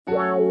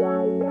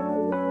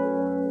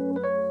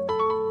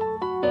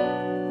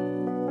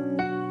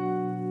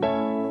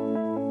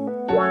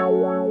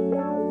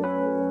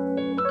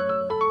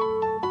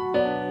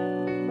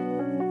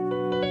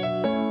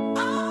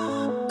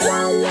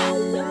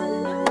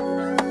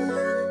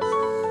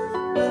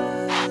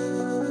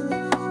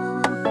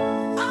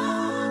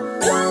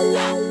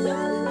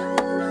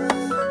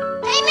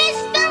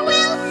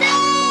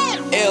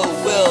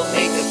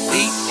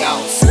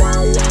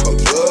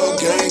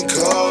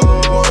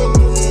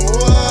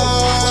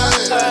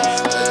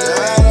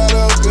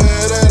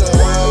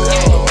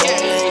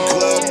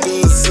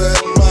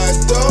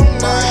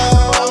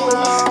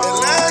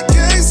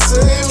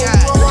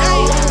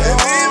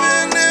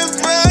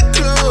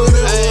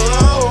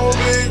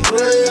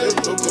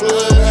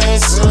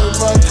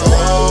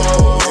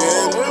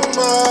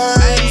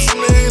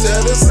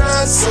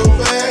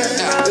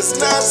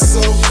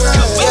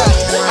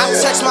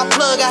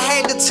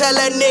Tell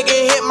that nigga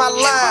hit my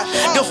line.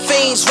 The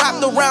fiends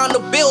wrapped around the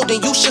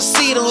building, you should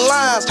see the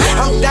lines.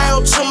 I'm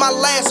down to my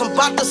last, I'm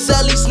about to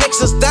sell these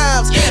niggas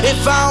dimes.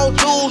 If I don't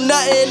do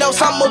nothing else,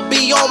 I'ma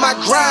be on my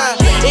grind.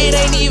 It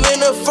ain't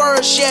even the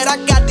first yet, I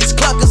got these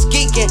cluckers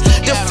geeking.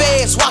 The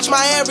feds watch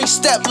my every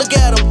step, look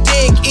at them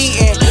dig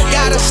eating.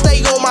 Gotta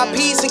stay on my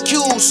P's and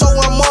Q's, so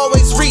I'm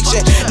always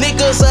reaching.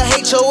 Niggas will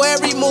hate your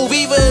every move,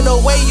 even the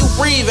way you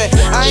breathing.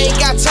 I ain't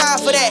got time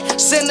for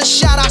that, send a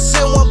shot, I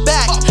send one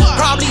back.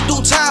 Probably do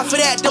time for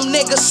that, them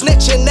niggas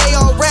snitching, they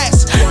all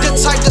rats. The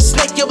type to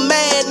snake your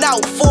man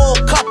out for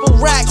a couple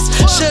racks.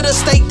 Should've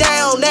stayed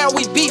down, now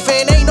we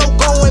beefing, ain't no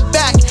going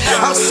back.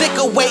 I'm sick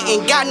of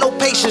waiting, got no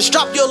patience,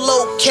 drop your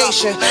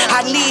location.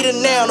 I need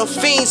it now, the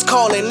fiends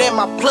calling and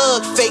my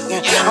plug faking.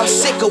 I'm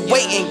sick of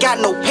waiting, got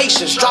no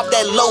patience, drop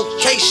that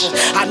location.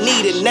 I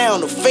need it now,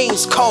 the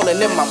fiends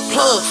calling and my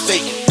plug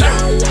faking.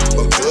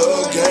 My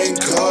plug ain't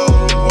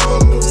cold,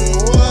 wondering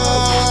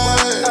why.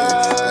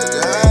 I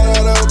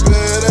got out of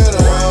bed at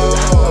all.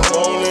 I'm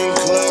on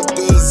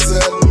cluckers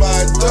at my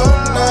door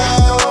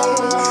now,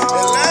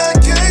 and I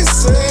can't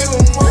save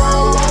them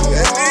all.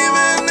 And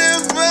even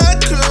if I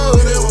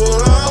could, it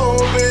would all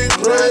be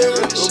great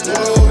if the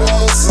plug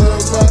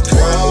answered my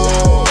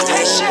call.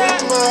 It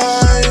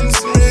reminds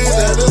me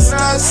that it's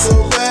not so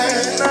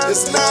bad.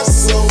 It's not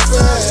so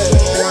bad.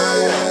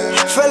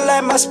 Feel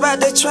like my spot,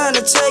 they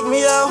tryna take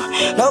me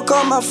out. No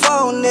call my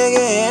phone,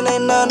 nigga, and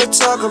ain't nothing to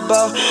talk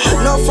about.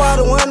 No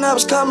father when I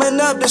was coming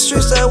up the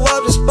streets, I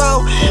walked the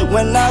spot.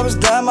 When I was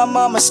down, my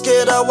mama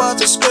scared I walked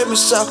the screaming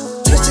shout.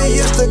 Teacher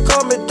used to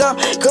call me dumb,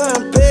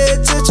 couldn't pay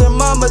attention.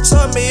 Mama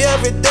told me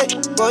every day,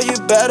 boy, you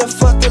better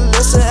fucking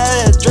listen.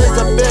 I had dreams,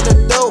 I been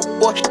a dope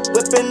boy,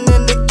 whipping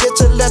in the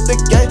kitchen, left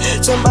the gate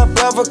till my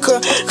brother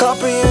could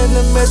comprehend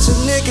the mission.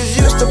 Niggas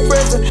used to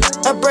prison,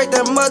 I break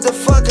that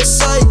motherfucking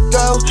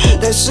psycho.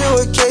 That shit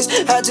was case,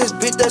 I just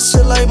beat that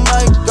shit like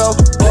Michael.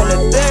 On the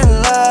thin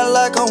line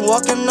like I'm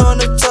walking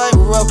on a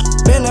tightrope.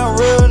 Been a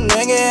real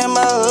nigga in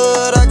my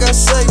hood, I got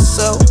say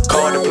so.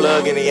 Call the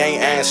plug and he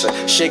ain't answer.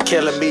 Shit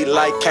killing me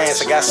like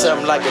cancer. Got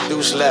something like a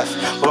deuce left.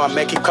 But my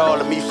man keep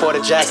calling me for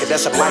the jacket.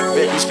 That's a Mike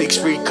Vick, we speak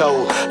street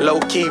code. Low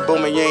key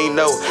booming, you ain't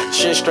know.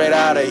 Shit straight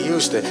out of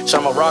Houston. So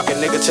I'm a rockin'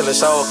 nigga till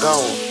it's all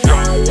gone.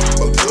 My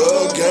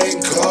plug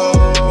ain't cold,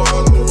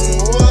 wondering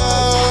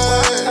why.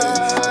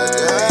 I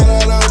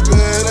got out of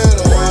bed at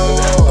all.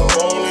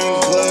 I'm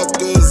on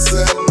cluckers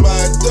at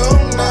my door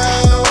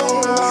now,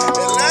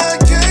 and I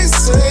can't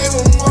save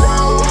them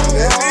all.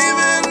 And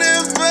even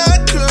if I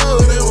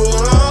could, it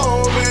would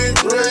all be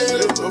great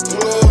if the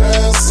plug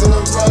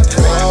answered my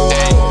call.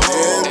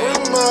 It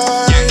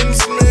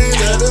reminds me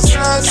that it's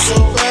not so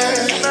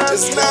bad.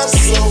 It's not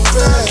so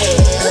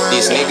bad.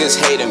 These niggas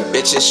hating,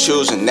 bitches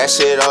choosing, that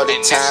shit all the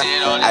time.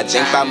 I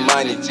think about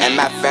money and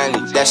my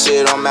family, that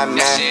shit on my mind.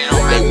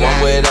 They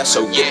want with us,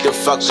 so get the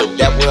fuck up,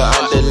 that will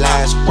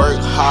underlines. Work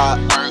hard,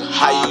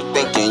 how you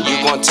thinking, you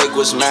gon' take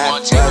what's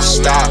mine?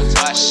 Stop,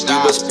 you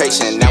was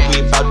patient, now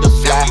we bout to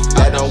fly.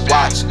 Let them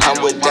watch,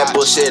 come with that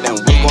bullshit and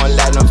we gon'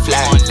 let them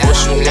fly.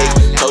 Push you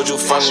nigga, told you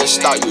from the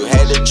start, you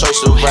had a choice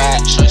to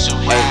ride.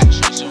 Hey,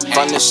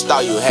 from the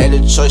start, you had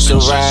a choice to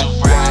ride.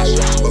 My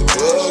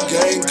plug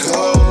ain't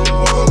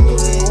cold.